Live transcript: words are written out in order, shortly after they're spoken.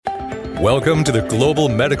Welcome to the Global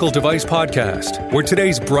Medical Device Podcast, where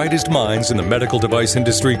today's brightest minds in the medical device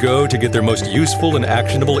industry go to get their most useful and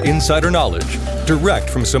actionable insider knowledge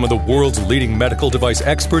direct from some of the world's leading medical device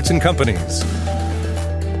experts and companies.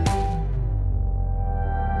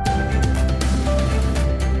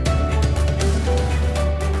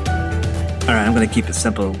 All right, I'm going to keep it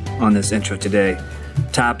simple on this intro today.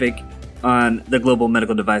 Topic on the Global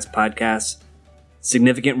Medical Device Podcast: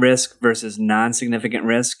 significant risk versus non-significant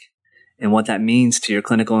risk, and what that means to your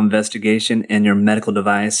clinical investigation and your medical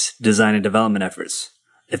device design and development efforts.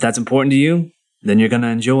 If that's important to you, then you're going to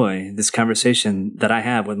enjoy this conversation that I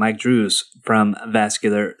have with Mike Drews from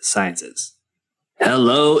Vascular Sciences.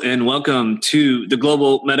 Hello and welcome to the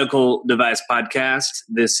Global Medical Device Podcast.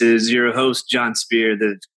 This is your host, John Spear,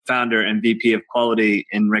 the founder and VP of Quality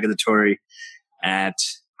and Regulatory at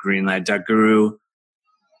Greenlight.Guru.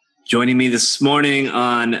 Joining me this morning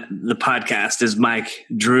on the podcast is Mike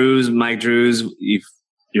Drews. Mike Drews,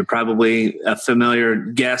 you're probably a familiar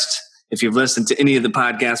guest if you've listened to any of the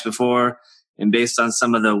podcasts before. And based on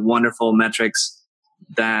some of the wonderful metrics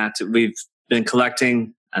that we've been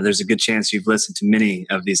collecting, there's a good chance you've listened to many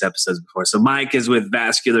of these episodes before. So Mike is with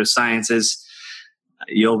Vascular Sciences.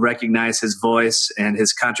 You'll recognize his voice and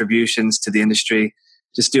his contributions to the industry.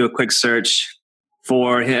 Just do a quick search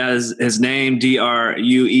for his name,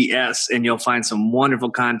 Drues, and you'll find some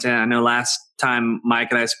wonderful content. I know last time Mike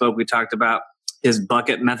and I spoke, we talked about his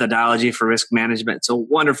bucket methodology for risk management. It's a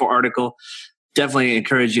wonderful article. Definitely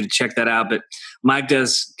encourage you to check that out. But Mike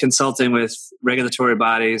does consulting with regulatory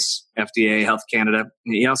bodies, FDA, Health Canada.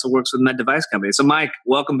 And he also works with med device companies. So Mike,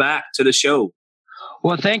 welcome back to the show.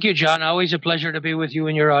 Well, thank you, John. Always a pleasure to be with you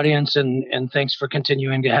and your audience, and thanks for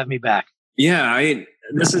continuing to have me back. Yeah, I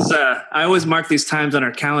always mark these times on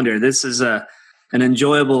our calendar. This is an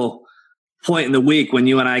enjoyable point in the week when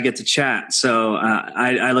you and I get to chat. So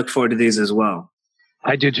I look forward to these as well.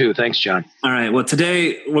 I do too. Thanks, John. All right. Well,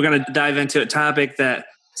 today we're going to dive into a topic that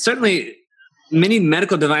certainly many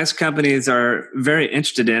medical device companies are very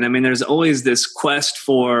interested in. I mean, there's always this quest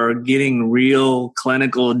for getting real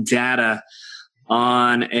clinical data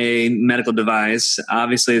on a medical device.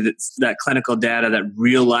 Obviously, that clinical data, that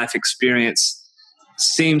real life experience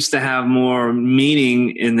seems to have more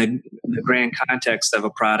meaning in the grand context of a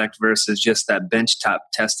product versus just that benchtop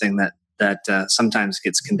testing that sometimes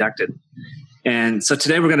gets conducted. And so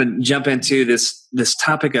today we're going to jump into this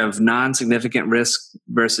topic of non-significant risk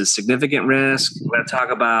versus significant risk. We're going to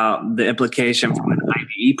talk about the implication from an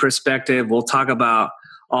IDE perspective. We'll talk about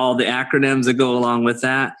all the acronyms that go along with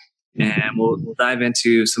that. And we'll dive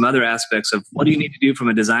into some other aspects of what do you need to do from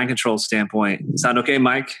a design control standpoint. Sound okay,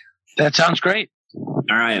 Mike? That sounds great.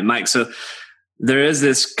 All right, Mike. So there is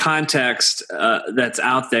this context that's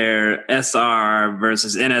out there, SR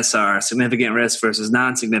versus NSR, significant risk versus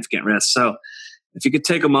non-significant risk. So if you could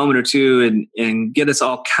take a moment or two and get us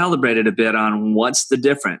all calibrated a bit on what's the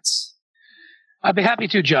difference. I'd be happy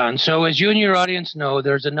to, John. So as you and your audience know,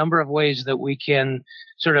 there's a number of ways that we can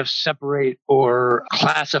sort of separate or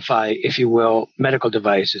classify, if you will, medical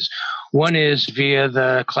devices. One is via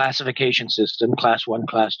the classification system, class 1,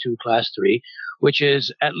 class 2, class 3, which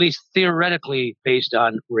is at least theoretically based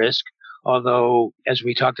on risk. Although, as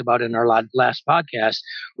we talked about in our last podcast,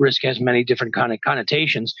 risk has many different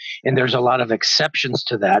connotations, and there's a lot of exceptions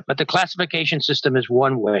to that. But the classification system is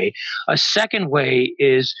one way. A second way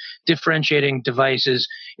is differentiating devices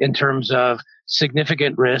in terms of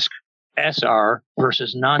significant risk, SR,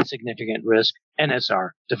 versus non-significant risk,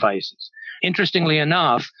 NSR devices. Interestingly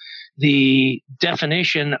enough, the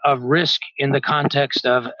definition of risk in the context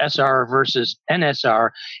of SR versus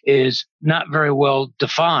NSR is not very well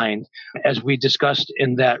defined, as we discussed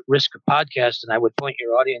in that risk podcast. And I would point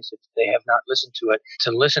your audience, if they have not listened to it,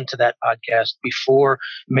 to listen to that podcast before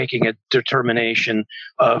making a determination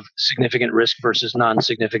of significant risk versus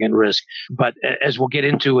non-significant risk. But as we'll get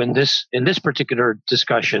into in this particular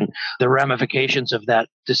discussion, the ramifications of that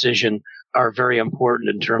decision are very important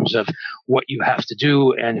in terms of what you have to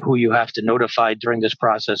do and who you have to notify during this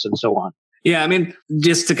process and so on. Yeah, I mean,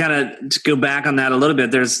 just to kind of go back on that a little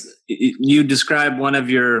bit, you described one of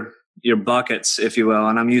your buckets, if you will,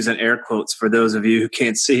 and I'm using air quotes for those of you who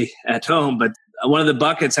can't see at home, but one of the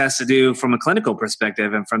buckets has to do from a clinical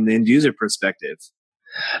perspective and from the end user perspective.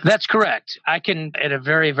 That's correct. I can, at a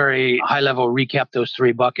very, very high level, recap those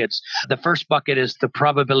three buckets. The first bucket is the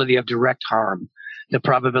probability of direct harm.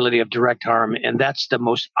 And that's the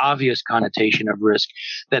most obvious connotation of risk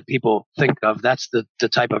that people think of. That's the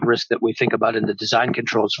type of risk that we think about in the design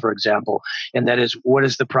controls, for example. And that is, what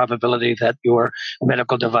is the probability that your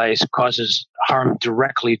medical device causes harm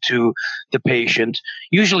directly to the patient?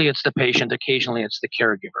 Usually it's the patient, occasionally it's the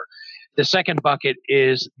caregiver. The second bucket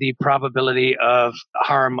is the probability of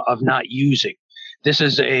harm of not using. This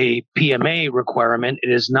is a PMA requirement.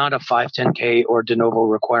 It is not a 510K or de novo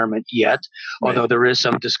requirement yet, although there is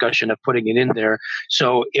some discussion of putting it in there.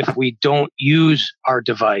 So if we don't use our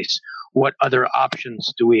device, what other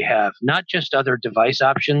options do we have? Not just other device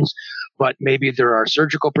options, but maybe there are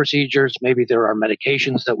surgical procedures, maybe there are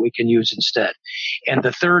medications that we can use instead. And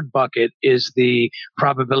the third bucket is the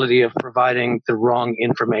probability of providing the wrong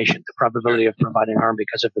information, the probability of providing harm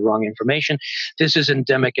because of the wrong information. This is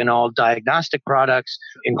endemic in all diagnostic products,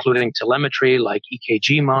 including telemetry like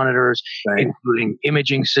EKG monitors, including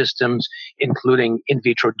imaging systems, including in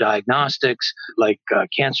vitro diagnostics like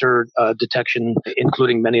cancer detection,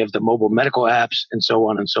 including many of the mobile medical apps, and so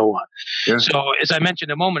on and so on. Yeah. So as I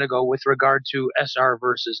mentioned a moment ago, with regard to SR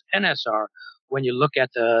versus NSR, when you look at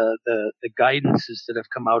the guidances that have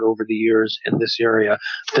come out over the years in this area,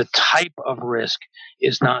 the type of risk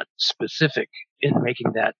is not specific in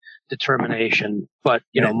making that determination. But,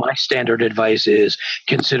 my standard advice is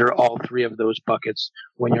consider all three of those buckets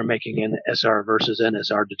when you're making an SR versus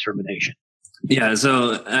NSR determination. Yeah.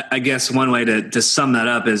 So I guess one way to sum that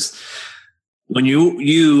up is, when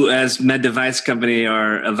you as med device company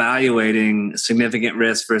are evaluating significant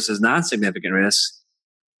risk versus non-significant risk,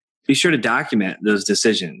 be sure to document those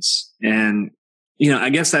decisions. And, I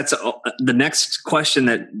guess that's the next question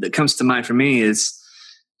that comes to mind for me is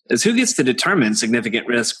who gets to determine significant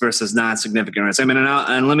risk versus non-significant risk? I mean,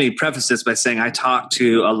 and let me preface this by saying I talk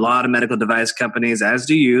to a lot of medical device companies, as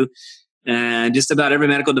do you, and just about every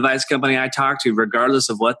medical device company I talk to, regardless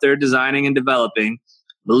of what they're designing and developing,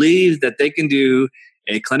 believe that they can do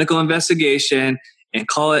a clinical investigation and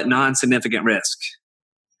call it non-significant risk.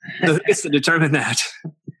 So who gets to determine that?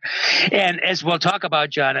 And as we'll talk about,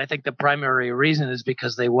 John, I think the primary reason is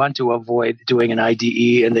because they want to avoid doing an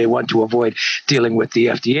IDE and they want to avoid dealing with the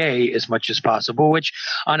FDA as much as possible, which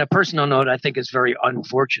on a personal note, I think is very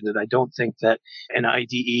unfortunate. I don't think that an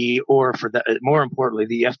IDE or more importantly,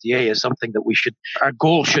 the FDA is something that our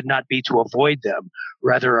goal should not be to avoid them.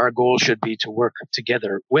 Rather, our goal should be to work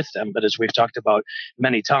together with them. But as we've talked about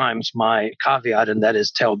many times, my caveat, and that is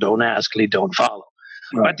tell, don't ask, lead, don't follow.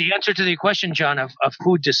 Right. But the answer to the question, John, of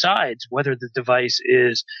who decides whether the device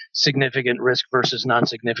is significant risk versus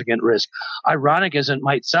non-significant risk, ironic as it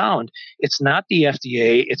might sound, it's not the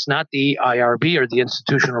FDA, it's not the IRB or the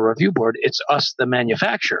Institutional Review Board, it's us, the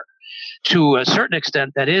manufacturer. To a certain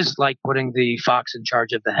extent, that is like putting the fox in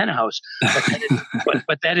charge of the hen house,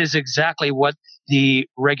 but that is exactly what the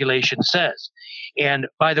regulation says. And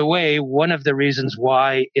by the way, one of the reasons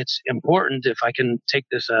why it's important, if I can take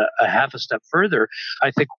this a half a step further,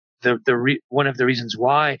 I think one of the reasons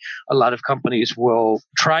why a lot of companies will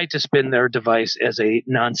try to spin their device as a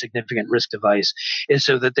non-significant risk device is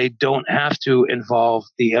so that they don't have to involve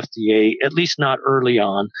the FDA, at least not early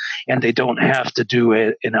on, and they don't have to do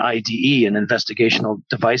an IDE, an investigational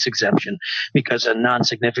device exemption, because a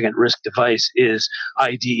non-significant risk device is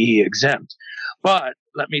IDE exempt. But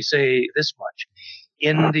let me say this much.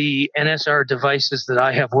 In the NSR devices that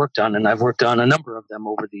I have worked on, and I've worked on a number of them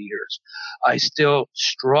over the years, I still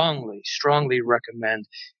strongly recommend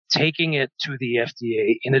taking it to the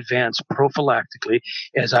FDA in advance prophylactically,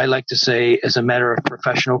 as I like to say, as a matter of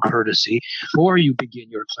professional courtesy, before you begin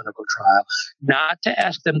your clinical trial, not to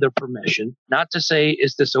ask them their permission, not to say,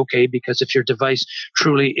 is this okay? Because if your device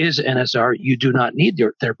truly is NSR, you do not need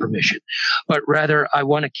their permission. But rather, I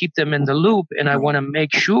want to keep them in the loop, and I want to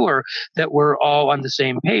make sure that we're all on the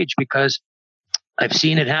same page, because I've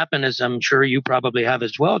seen it happen, as I'm sure you probably have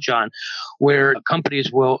as well, John, where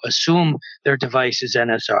companies will assume their device is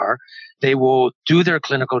NSR. They will do their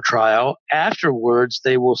clinical trial. Afterwards,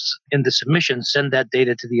 they will, in the submission, send that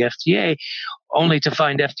data to the FDA, only to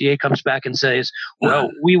find FDA comes back and says,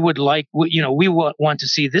 well, we would like, we want to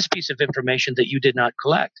see this piece of information that you did not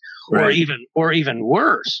collect. Right. Or even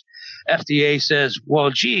worse, FDA says,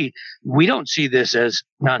 well, gee, we don't see this as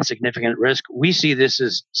non-significant risk. We see this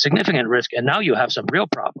as significant risk. And now you have some real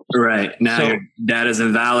problems. Right. Now your data is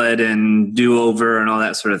invalid and do-over and all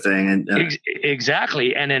that sort of thing. And,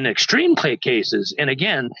 exactly. And in extreme cases, and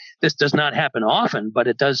again, this does not happen often, but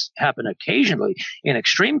it does happen occasionally. In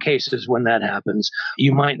extreme cases, when that happens,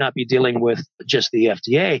 you might not be dealing with just the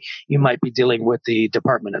FDA. You might be dealing with the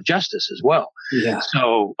Department of Justice as well. Yeah.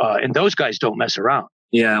 So, and those guys don't mess around.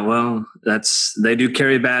 Yeah, well, they do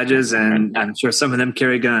carry badges, and I'm sure some of them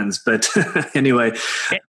carry guns. But anyway,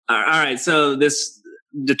 all right. So this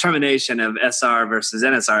determination of SR versus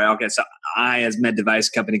NSR. Okay, so I, as med device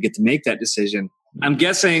company, get to make that decision. I'm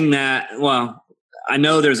guessing that. Well, I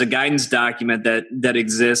know there's a guidance document that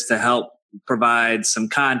exists to help provide some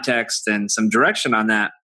context and some direction on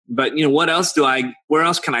that. But where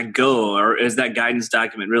else can I go, or is that guidance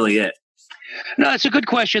document really it? No, it's a good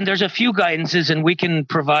question. There's a few guidances, and we can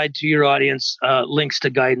provide to your audience links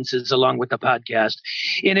to guidances along with the podcast.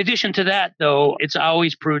 In addition to that, though, it's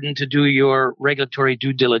always prudent to do your regulatory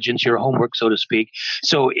due diligence, your homework, so to speak.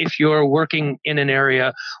 So if you're working in an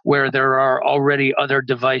area where there are already other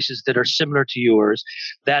devices that are similar to yours,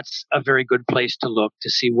 that's a very good place to look to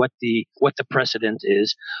see what the precedent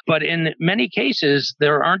is. But in many cases,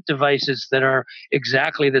 there aren't devices that are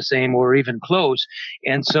exactly the same or even close.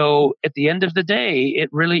 And so at the end of the day, it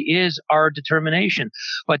really is our determination.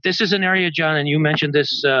 But this is an area, John, and you mentioned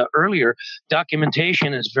this earlier,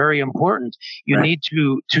 documentation is very important. You Right. need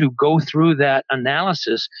to go through that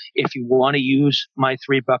analysis. If you want to use my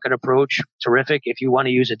 3-bucket approach, terrific. If you want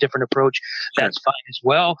to use a different approach, that's fine as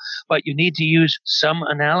well. But you need to use some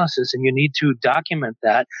analysis and you need to document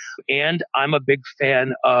that. And I'm a big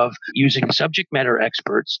fan of using subject matter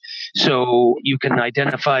experts. So you can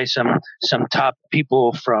identify some top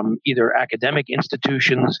people from either academic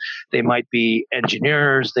institutions, they might be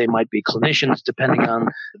engineers, they might be clinicians, depending on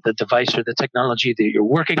the device or the technology that you're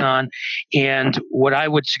working on. And what I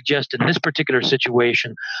would suggest in this particular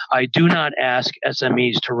situation, I do not ask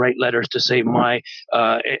SMEs to write letters to say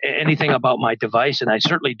anything about my device, and I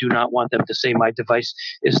certainly do not want them to say my device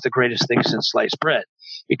is the greatest thing since sliced bread,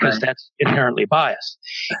 because that's inherently biased.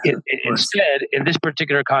 Instead, in this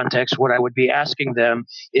particular context, what I would be asking them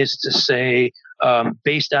is to say,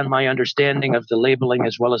 based on my understanding of the labeling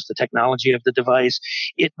as well as the technology of the device,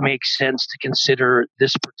 it makes sense to consider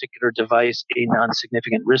this particular device a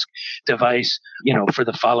non-significant risk device, for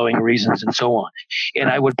the following reasons and so on. And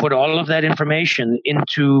I would put all of that information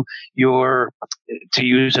into your, to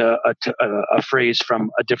use a phrase from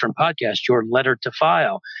a different podcast, your letter to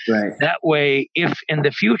file. Right. That way, if in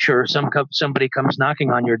the future somebody comes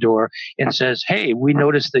knocking on your door and says, hey, we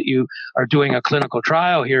noticed that you are doing a clinical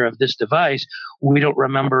trial here of this device, we don't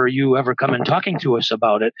remember you ever coming talking to us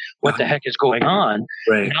about it. What the heck is going on?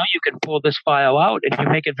 Right. Now you can pull this file out and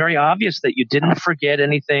you make it very obvious that you didn't forget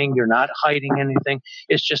anything. You're not hiding anything.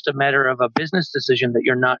 It's just a matter of a business decision that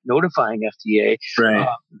you're not notifying FDA. Right.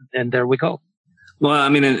 And there we go. Well, I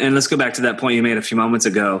mean, and let's go back to that point you made a few moments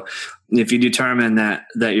ago. If you determine that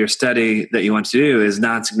your study that you want to do is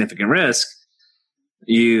non-significant risk,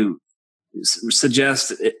 you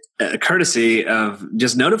suggest a courtesy of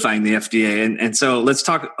just notifying the FDA. And so let's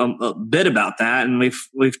talk a bit about that. And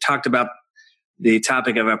we've talked about the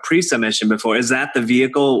topic of a pre-submission before. Is that the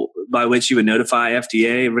vehicle by which you would notify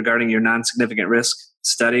FDA regarding your non-significant risk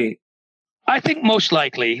study? I think most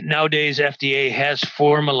likely nowadays FDA has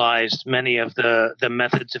formalized many of the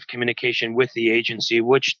methods of communication with the agency,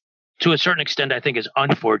 which to a certain extent, I think is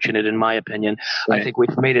unfortunate in my opinion. Right. I think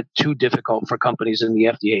we've made it too difficult for companies in the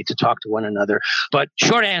FDA to talk to one another. But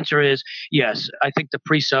short answer is yes, I think the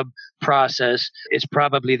pre-sub process is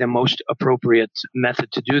probably the most appropriate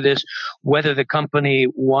method to do this. Whether the company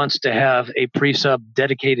wants to have a pre-sub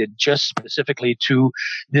dedicated just specifically to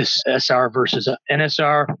this SR versus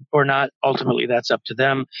NSR or not, ultimately that's up to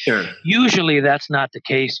them. Sure. Usually that's not the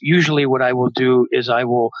case. Usually what I will do is I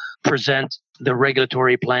will present the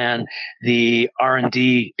regulatory plan, the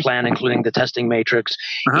R&D plan, including the testing matrix,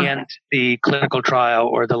 and the clinical trial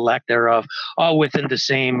or the lack thereof, all within the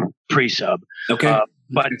same pre-sub. Okay.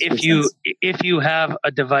 But if you have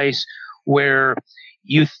a device where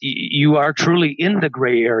you are truly in the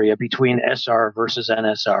gray area between SR versus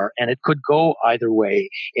NSR, and it could go either way,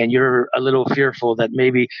 and you're a little fearful that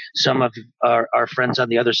maybe some of our friends on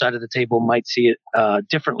the other side of the table might see it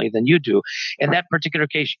differently than you do. In that particular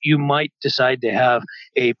case, you might decide to have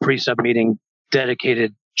a pre-sub meeting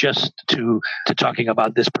dedicated just to talking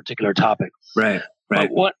about this particular topic. Right. Right.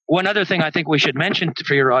 But one other thing I think we should mention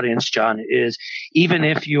for your audience, John, is even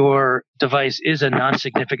if your device is a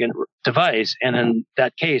non-significant device, and in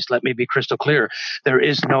that case, let me be crystal clear, there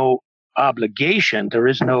is no obligation, there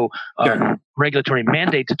is no regulatory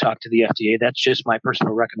mandate to talk to the FDA. That's just my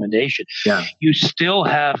personal recommendation. Yeah. You still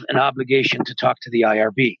have an obligation to talk to the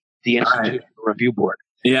IRB, the Institutional Review Board.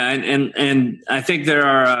 Yeah, and I think there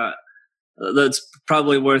are, that's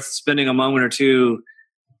probably worth spending a moment or two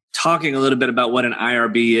talking a little bit about what an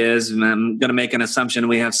IRB is. And I'm going to make an assumption.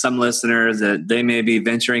 We have some listeners that they may be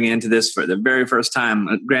venturing into this for the very first time.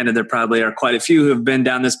 Granted, there probably are quite a few who have been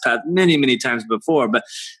down this path many, many times before. But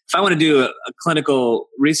if I want to do a clinical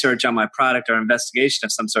research on my product or investigation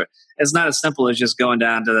of some sort, it's not as simple as just going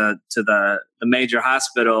down to the major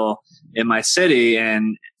hospital in my city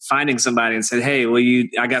and finding somebody and saying, hey,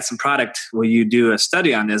 I got some product. Will you do a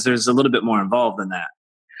study on this? There's a little bit more involved than that.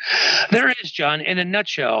 There is, John, in a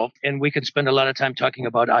nutshell, and we could spend a lot of time talking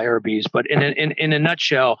about IRBs, but in a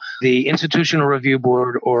nutshell, the Institutional Review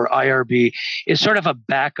Board, or IRB, is sort of a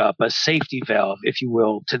backup, a safety valve, if you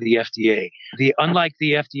will, to the FDA. Unlike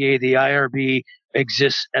the FDA, the IRB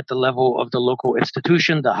exists at the level of the local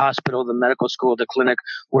institution, the hospital, the medical school, the clinic,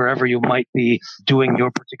 wherever you might be doing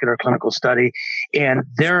your particular clinical study. And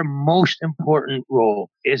their most important role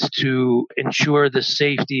is to ensure the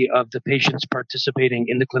safety of the patients participating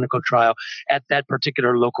in the clinical trial at that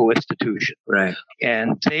particular local institution. Right.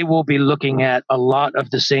 And they will be looking at a lot of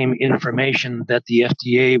the same information that the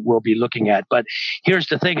FDA will be looking at. But here's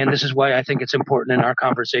the thing, and this is why I think it's important in our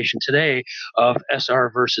conversation today of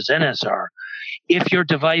SR versus NSR. If your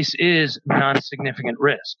device is non-significant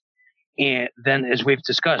risk, and then, as we've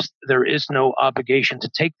discussed, there is no obligation to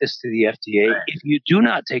take this to the FDA. Right. If you do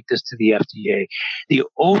not take this to the FDA, the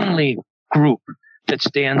only group that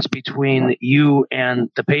stands between you and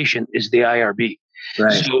the patient is the IRB.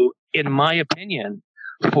 Right. So, in my opinion,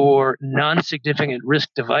 for non-significant risk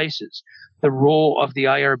devices, the role of the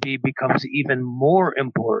IRB becomes even more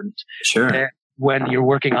important. Sure. When you're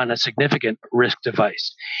working on a significant risk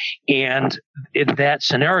device. And in that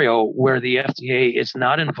scenario where the FDA is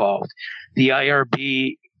not involved, the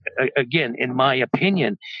IRB, again, in my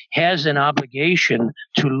opinion, has an obligation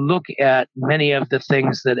to look at many of the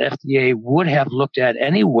things that FDA would have looked at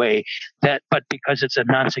anyway, but because it's a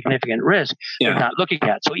non-significant risk, they're not looking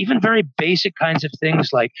at. So even very basic kinds of things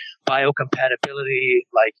like biocompatibility,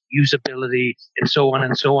 like usability, and so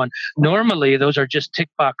on. Normally, those are just tick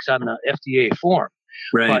box on the FDA form.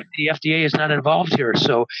 Right. But the FDA is not involved here.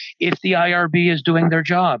 So if the IRB is doing their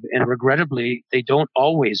job, and regrettably, they don't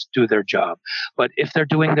always do their job, but if they're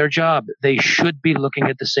doing their job, they should be looking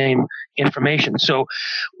at the same information. So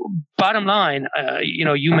bottom line,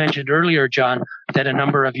 you mentioned earlier, John, that a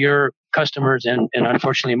number of your customers, and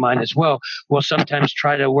unfortunately mine as well, will sometimes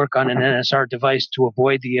try to work on an NSR device to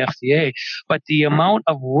avoid the FDA. But the amount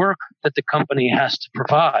of work that the company has to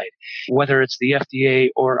provide, whether it's the FDA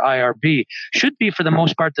or IRB, should be for the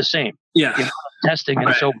most part the same. Yeah. Testing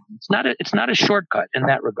and so on. It's not a shortcut in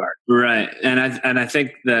that regard. Right. And I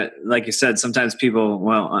think that, like you said, sometimes people,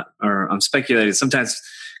 or I'm speculating, sometimes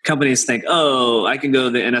companies think, oh, I can go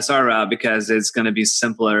the NSR route because it's going to be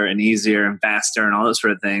simpler and easier and faster and all those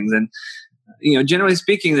sort of things. And, generally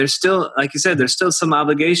speaking, there's still, like you said, there's still some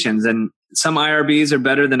obligations, and some IRBs are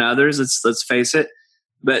better than others. Let's face it.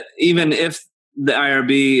 But even if the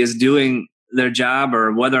IRB is doing their job,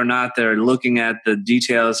 or whether or not they're looking at the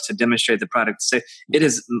details to demonstrate the product, it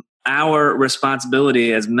is our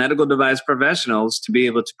responsibility as medical device professionals to be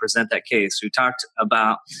able to present that case. We talked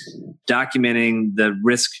about documenting the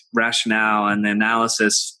risk rationale and the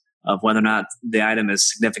analysis of whether or not the item is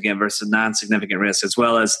significant versus non-significant risk, as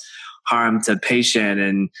well as harm to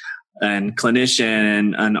patient and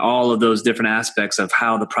clinician and all of those different aspects of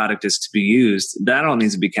how the product is to be used. That all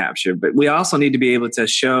needs to be captured. But we also need to be able to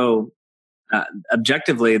show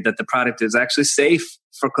objectively that the product is actually safe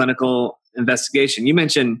for clinical investigation. You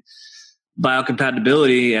mentioned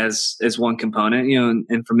biocompatibility as one component,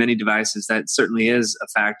 and for many devices that certainly is a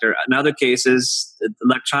factor. In other cases,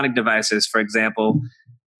 electronic devices, for example,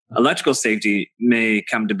 electrical safety may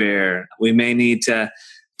come to bear. We may need to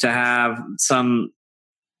have some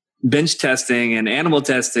bench testing and animal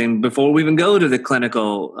testing before we even go to the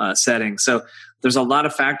clinical setting. So there's a lot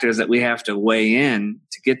of factors that we have to weigh in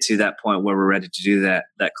to get to that point where we're ready to do that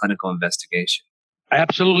clinical investigation.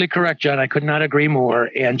 Absolutely correct, John. I could not agree more.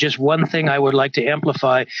 And just one thing I would like to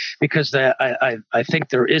amplify, because I think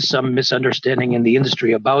there is some misunderstanding in the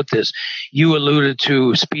industry about this. You alluded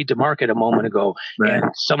to speed to market a moment ago. Right. And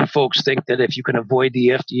some folks think that if you can avoid the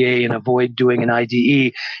FDA and avoid doing an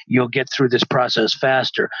IDE, you'll get through this process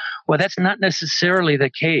faster. Well, that's not necessarily the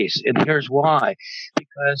case. And here's why.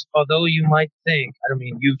 Because although you might think, I don't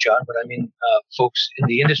mean you, John, but I mean folks in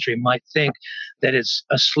the industry might think that it's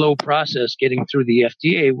a slow process getting through the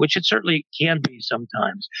FDA, which it certainly can be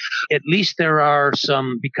sometimes. At least there are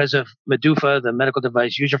some, because of MDUFA, the Medical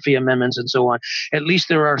Device User Fee Amendments and so on, at least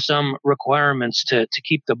there are some requirements to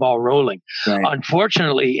keep the ball rolling. Right.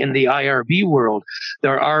 Unfortunately, in the IRB world,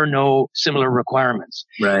 there are no similar requirements.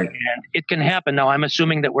 Right. And it can happen. Now, I'm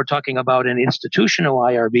assuming that we're talking about an institutional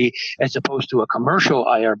IRB as opposed to a commercial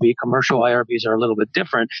IRB. Commercial IRBs are a little bit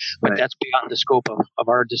different, but that's beyond the scope of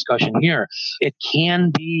our discussion here. It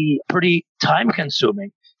can be pretty time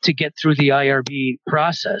consuming to get through the IRB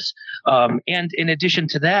process. And in addition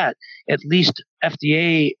to that, at least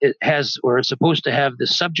FDA has or is supposed to have the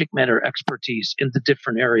subject matter expertise in the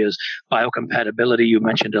different areas, biocompatibility, you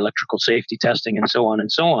mentioned electrical safety testing, and so on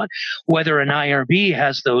and so on. Whether an IRB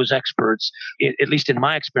has those experts, at least in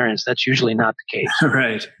my experience, that's usually not the case.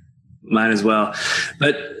 Right. Mine as well.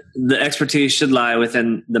 But the expertise should lie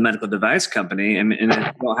within the medical device company. And if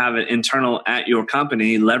you don't have it internal at your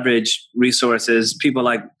company, leverage resources, people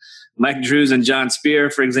like Mike Drews and John Spear,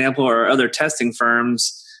 for example, or other testing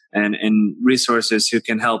firms and resources who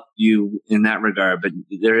can help you in that regard. But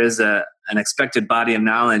there is an expected body of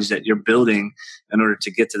knowledge that you're building in order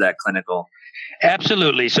to get to that clinical.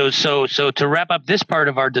 Absolutely. So to wrap up this part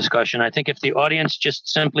of our discussion, I think if the audience just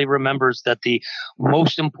simply remembers that the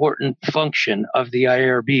most important function of the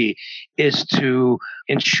IRB is to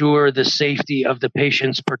ensure the safety of the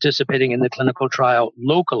patients participating in the clinical trial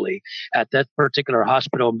locally at that particular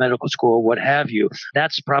hospital, medical school, what have you,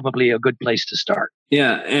 that's probably a good place to start.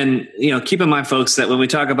 Yeah. And, keep in mind, folks, that when we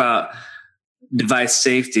talk about device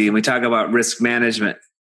safety and we talk about risk management,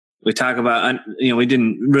 we talk about, we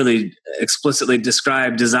didn't really explicitly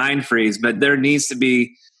describe design freeze, but there needs to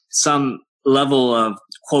be some level of,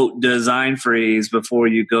 quote, design freeze before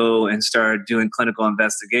you go and start doing clinical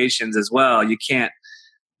investigations as well. You can't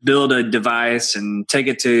build a device and take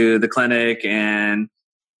it to the clinic and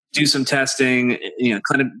do some testing,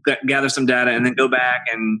 gather some data and then go back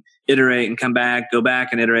and iterate and come back, go back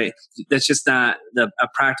and iterate. That's just not a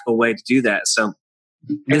practical way to do that. So,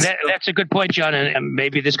 and that's a good point, John, and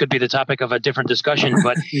maybe this could be the topic of a different discussion.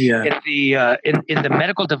 But yeah. in the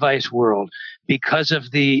medical device world, because of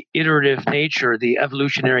the iterative nature, the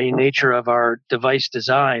evolutionary nature of our device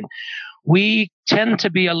design, we tend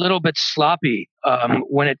to be a little bit sloppy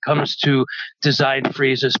when it comes to design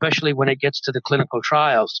freeze, especially when it gets to the clinical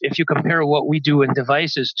trials. If you compare what we do in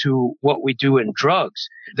devices to what we do in drugs,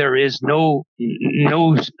 there is we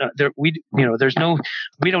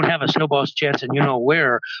don't have a snowball's chance, and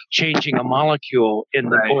where changing a molecule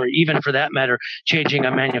right. or even for that matter, changing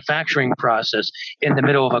a manufacturing process in the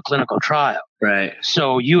middle of a clinical trial. Right.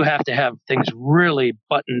 So you have to have things really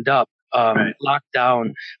buttoned up. Right. Locked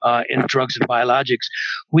down in drugs and biologics.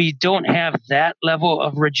 We don't have that level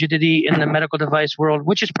of rigidity in the medical device world,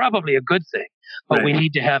 which is probably a good thing, but right. we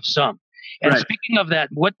need to have some. And speaking of that,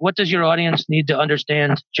 what does your audience need to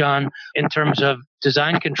understand, John, in terms of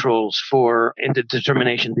design controls in the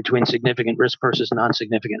determination between significant risk versus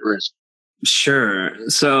non-significant risk? Sure.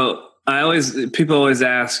 So people always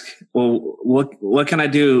ask, well, what can I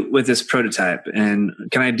do with this prototype? And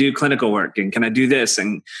can I do clinical work? And can I do this?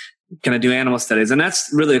 And can I do animal studies? And that's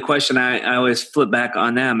really a question I always flip back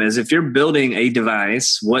on them is if you're building a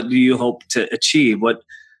device, what do you hope to achieve?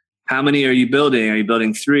 How many are you building? Are you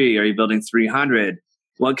building 3? Are you building 300?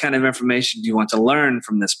 What kind of information do you want to learn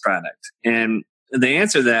from this product? And the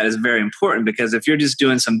answer to that is very important because if you're just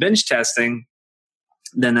doing some bench testing,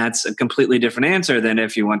 then that's a completely different answer than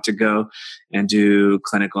if you want to go and do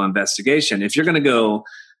clinical investigation. If you're going to go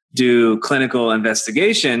do clinical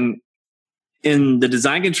investigation, in the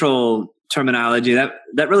design control terminology, that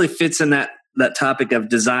really fits in that topic of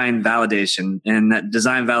design validation. And that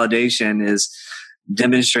design validation is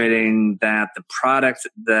demonstrating that the product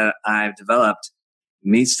that I've developed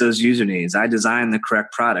meets those user needs. I designed the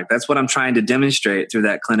correct product. That's what I'm trying to demonstrate through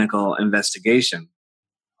that clinical investigation.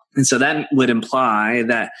 And so that would imply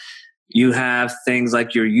that you have things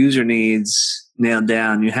like your user needs nailed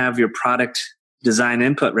down. You have your product design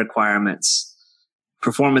input requirements,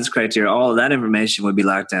 performance criteria, all of that information would be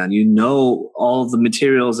locked down. All the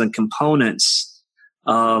materials and components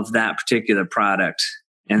of that particular product,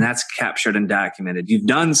 and that's captured and documented. You've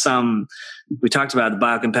done we talked about the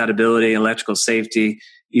biocompatibility, electrical safety.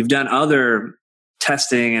 You've done other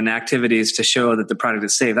testing and activities to show that the product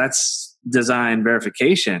is safe. That's design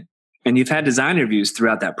verification. And you've had design reviews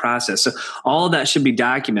throughout that process. So all of that should be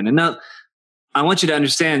documented. Now, I want you to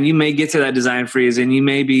understand, you may get to that design freeze and you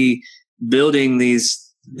may be building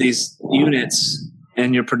these units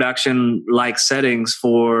in your production-like settings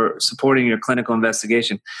for supporting your clinical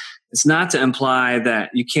investigation. It's not to imply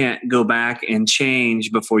that you can't go back and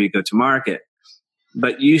change before you go to market,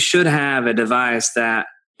 but you should have a device that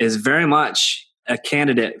is very much a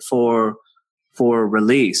candidate for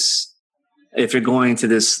release if you're going to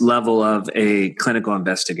this level of a clinical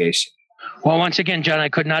investigation. Well, once again, John, I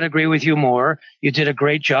could not agree with you more. You did a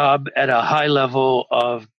great job at a high level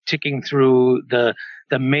of ticking through the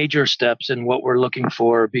major steps in what we're looking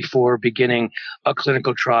for before beginning a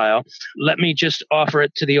clinical trial. Let me just offer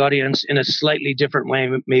it to the audience in a slightly different way,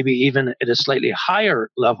 maybe even at a slightly higher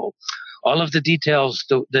level. All of the details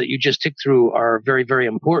that you just ticked through are very, very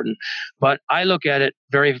important. But I look at it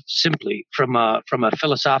very simply from a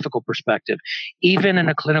philosophical perspective. Even in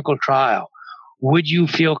a clinical trial, would you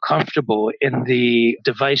feel comfortable in the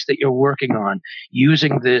device that you're working on,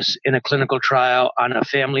 using this in a clinical trial on a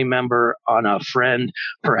family member, on a friend,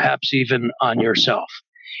 perhaps even on yourself?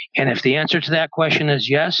 And if the answer to that question is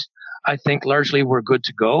yes, I think largely we're good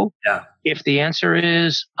to go. Yeah. If the answer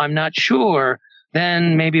is I'm not sure,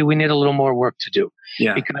 then maybe we need a little more work to do.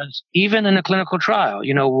 Yeah. Because even in a clinical trial,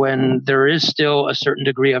 when there is still a certain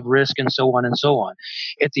degree of risk and so on,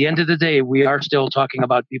 at the end of the day, we are still talking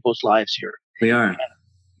about people's lives here. We are.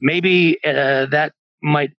 Maybe that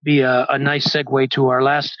might be a nice segue to our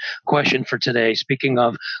last question for today. Speaking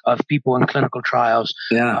of people in clinical trials,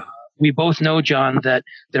 yeah, we both know, John, that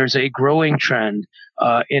there's a growing trend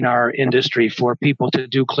in our industry for people to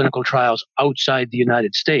do clinical trials outside the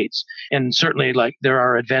United States. And certainly, there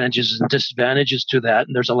are advantages and disadvantages to that,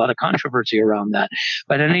 and there's a lot of controversy around that.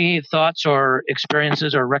 But any thoughts or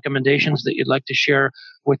experiences or recommendations that you'd like to share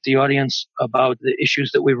with the audience about the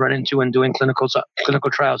issues that we run into in doing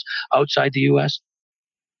clinical trials outside the U.S.?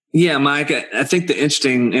 Yeah, Mike, I think the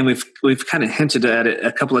interesting, and we've kind of hinted at it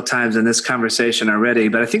a couple of times in this conversation already,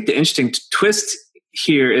 but I think the interesting twist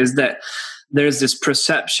here is that there's this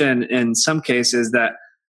perception in some cases that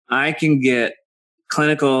I can get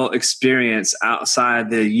clinical experience outside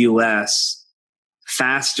the U.S.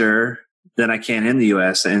 faster than I can in the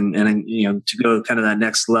U.S. And to go kind of that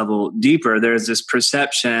next level deeper, there's this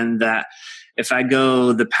perception that if I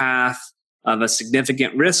go the path of a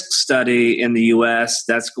significant risk study in the U.S.,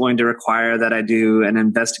 that's going to require that I do an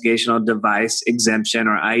investigational device exemption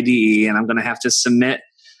or IDE, and I'm going to have to submit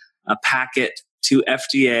a packet to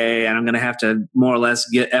FDA, and I'm going to have to more or less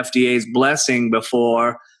get FDA's blessing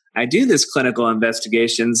before I do this clinical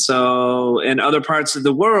investigation. So in other parts of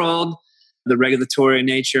the world, the regulatory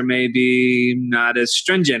nature may be not as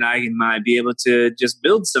stringent. I might be able to just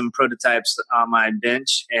build some prototypes on my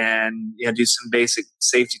bench and do some basic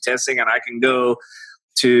safety testing, and I can go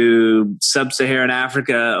to sub-Saharan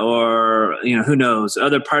Africa or who knows,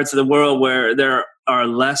 other parts of the world where there are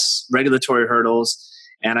less regulatory hurdles,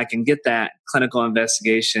 and I can get that clinical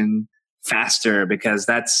investigation faster because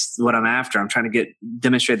that's what I'm after. I'm trying to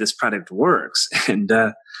demonstrate this product works. And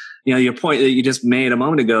your point that you just made a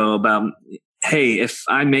moment ago about, hey, if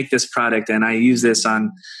I make this product and I use this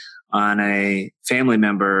on a family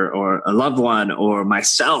member or a loved one or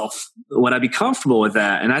myself, would I be comfortable with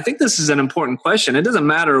that? And I think this is an important question. It doesn't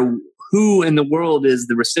matter who in the world is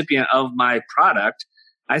the recipient of my product.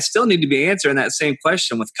 I still need to be answering that same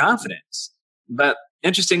question with confidence. But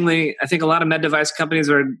interestingly, I think a lot of med device companies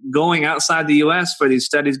are going outside the U.S. for these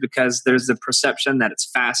studies because there's the perception that it's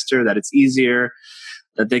faster, that it's easier,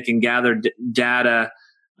 that they can gather data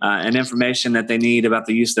and information that they need about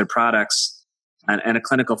the use of their products in a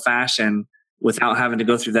clinical fashion without having to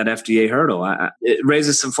go through that FDA hurdle. It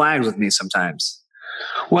raises some flags with me sometimes.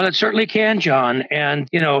 Well, it certainly can, John. And,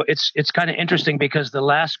 it's kind of interesting because the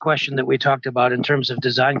last question that we talked about in terms of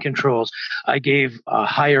design controls, I gave a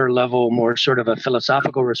higher level, more sort of a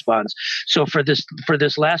philosophical response. So for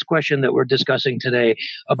this last question that we're discussing today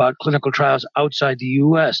about clinical trials outside the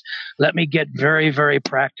U.S., let me get very, very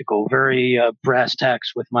practical, very brass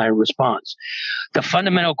tacks with my response. The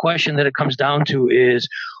fundamental question that it comes down to is,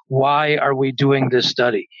 why are we doing this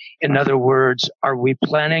study? In other words, are we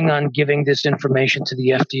planning on giving this information to the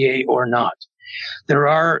FDA or not? There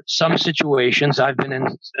are some situations I've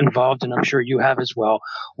been involved in, I'm sure you have as well,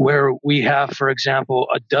 where we have, for example,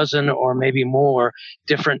 a dozen or maybe more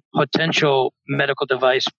different potential medical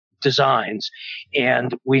device designs,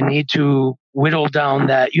 and we need to whittle down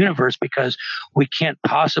that universe because we can't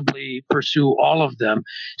possibly pursue all of them.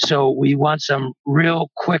 So we want some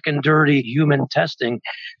real quick and dirty human testing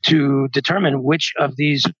to determine which of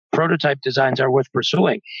these prototype designs are worth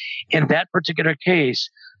pursuing. In that particular case,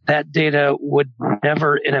 that data would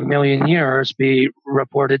never in a million years be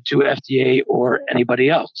reported to FDA or anybody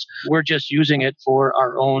else. We're just using it for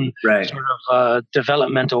our own sort of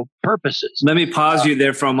developmental purposes. Let me pause you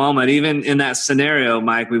there for a moment. Even in that scenario,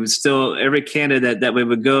 Mike, we would still, every candidate that we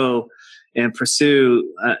would go and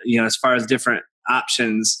pursue, as far as different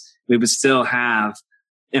options, we would still have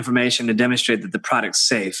information to demonstrate that the product's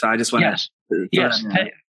safe. So I just want to... Yes.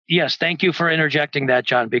 Yes, thank you for interjecting that,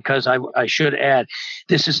 John, because I should add,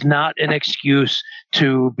 this is not an excuse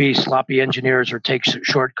to be sloppy engineers or take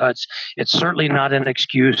shortcuts. It's certainly not an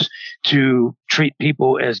excuse to treat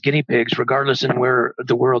people as guinea pigs, regardless in where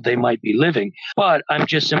the world they might be living. But I'm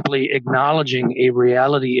just simply acknowledging a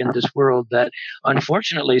reality in this world that,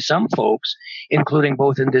 unfortunately, some folks, including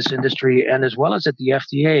both in this industry and as well as at the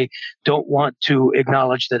FDA, don't want to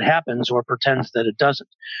acknowledge that happens or pretends that it doesn't.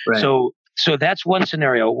 Right. So that's one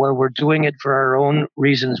scenario where we're doing it for our own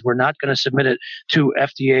reasons. We're not going to submit it to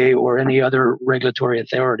FDA or any other regulatory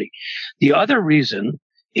authority. The other reason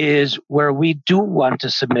is where we do want to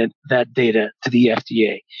submit that data to the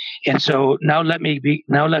FDA. And so now let me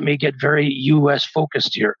get very US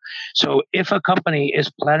focused here. So if a company is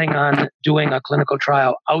planning on doing a clinical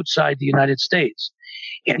trial outside the United States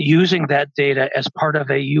and using that data as part of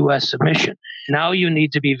a US submission, now you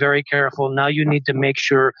need to be very careful. Now you need to make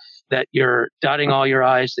sure that you're dotting all your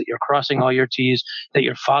I's, that you're crossing all your T's, that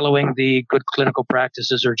you're following the good clinical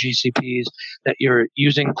practices or GCPs, that you're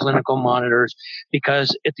using clinical monitors.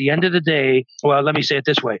 Because at the end of the day, well, let me say it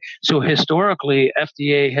this way. So historically,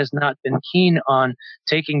 FDA has not been keen on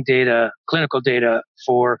taking data, clinical data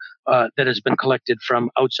for that has been collected from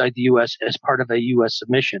outside the U.S. as part of a U.S.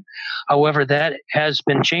 submission. However, that has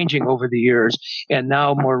been changing over the years. And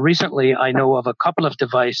now more recently, I know of a couple of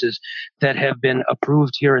devices that have been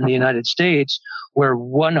approved here in the United States where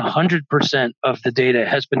 100% of the data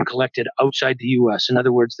has been collected outside the U.S. In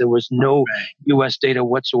other words, there was no U.S. data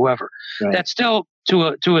whatsoever. Right. That's still,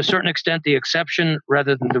 to a certain extent, the exception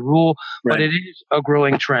rather than the rule, but it is a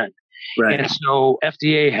growing trend. Right. And so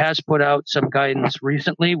FDA has put out some guidance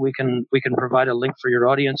recently. We can provide a link for your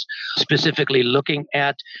audience, specifically looking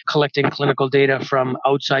at collecting clinical data from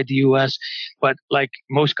outside the U.S. But like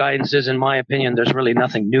most guidances, in my opinion, there's really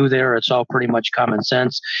nothing new there. It's all pretty much common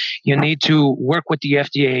sense. You need to work with the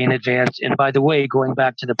FDA in advance. And by the way, going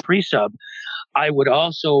back to the pre-sub, I would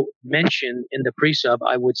also mention in the pre-sub,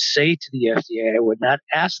 I would say to the FDA, I would not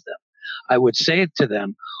ask them. I would say to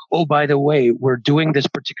them, oh, by the way, we're doing this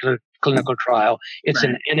particular clinical trial. It's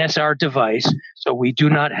an NSR device, so we do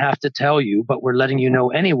not have to tell you, but we're letting you know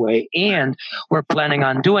anyway. And we're planning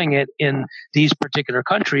on doing it in these particular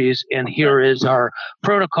countries. And here is our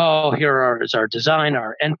protocol. Is our design,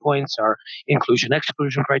 our endpoints, our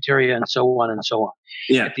inclusion-exclusion criteria, and so on and so on.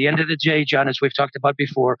 Yeah. At the end of the day, John, as we've talked about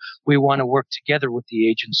before, we want to work together with the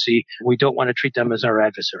agency. We don't want to treat them as our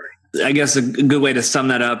adversary. I guess a good way to sum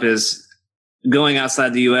that up is going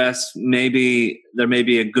outside the U.S., there may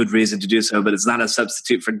be a good reason to do so, but it's not a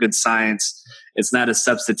substitute for good science. It's not a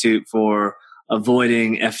substitute for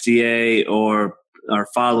avoiding FDA or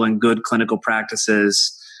following good clinical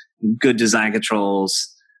practices, good design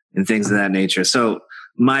controls, and things of that nature. So,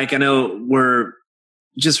 Mike, I know we're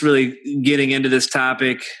just really getting into this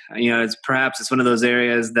topic. It's one of those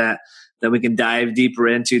areas that we can dive deeper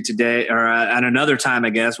into today or at another time,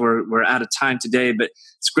 I guess. We're out of time today, but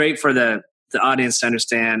it's great for the audience to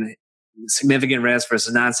understand significant risk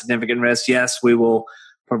versus non-significant risk. Yes, we will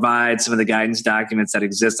provide some of the guidance documents that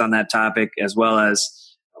exist on that topic, as well as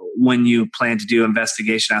when you plan to do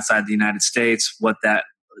investigation outside the United States, what that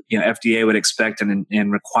FDA would expect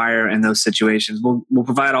and require in those situations. We'll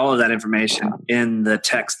provide all of that information in the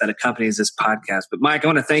text that accompanies this podcast. But Mike, I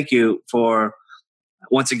want to thank you for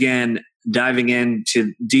once again diving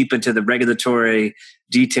deep into the regulatory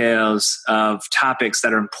details of topics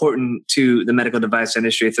that are important to the medical device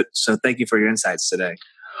industry. So thank you for your insights today.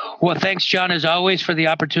 Well, thanks, John, as always, for the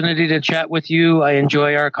opportunity to chat with you. I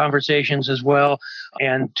enjoy our conversations as well.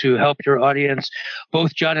 And to help your audience,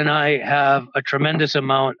 both John and I have a tremendous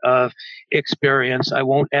amount of experience. I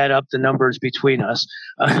won't add up the numbers between us,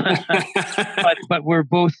 but we're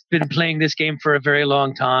both been playing this game for a very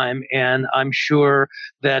long time. And I'm sure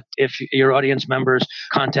that if your audience members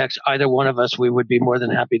contacts either one of us, we would be more than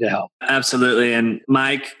happy to help. Absolutely. And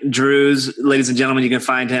Mike Drues, ladies and gentlemen, you can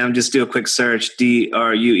find him. Just do a quick search,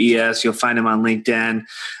 Drues. You'll find him on LinkedIn,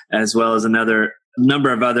 as well as another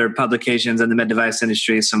number of other publications in the med device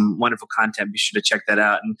industry, some wonderful content. Be sure to check that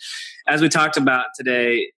out. And as we talked about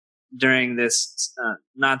today during this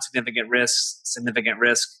non-significant risk, significant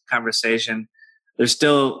risk conversation, there's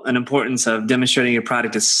still an importance of demonstrating your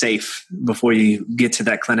product is safe before you get to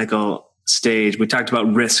that clinical stage. We talked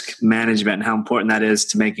about risk management and how important that is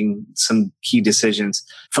to making some key decisions.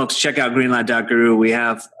 Folks, check out Greenlight.guru. We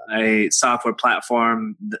have a software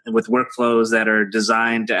platform with workflows that are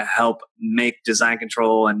designed to help make design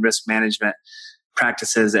control and risk management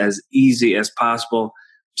practices as easy as possible.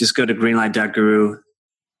 Just go to Greenlight.guru,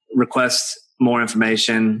 request more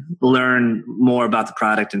information, learn more about the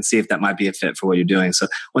product, and see if that might be a fit for what you're doing. So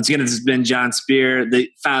once again, this has been John Spear, the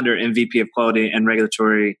founder and VP of Quality and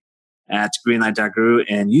Regulatory at Greenlight.Guru,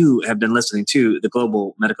 and you have been listening to the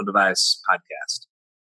Global Medical Device Podcast.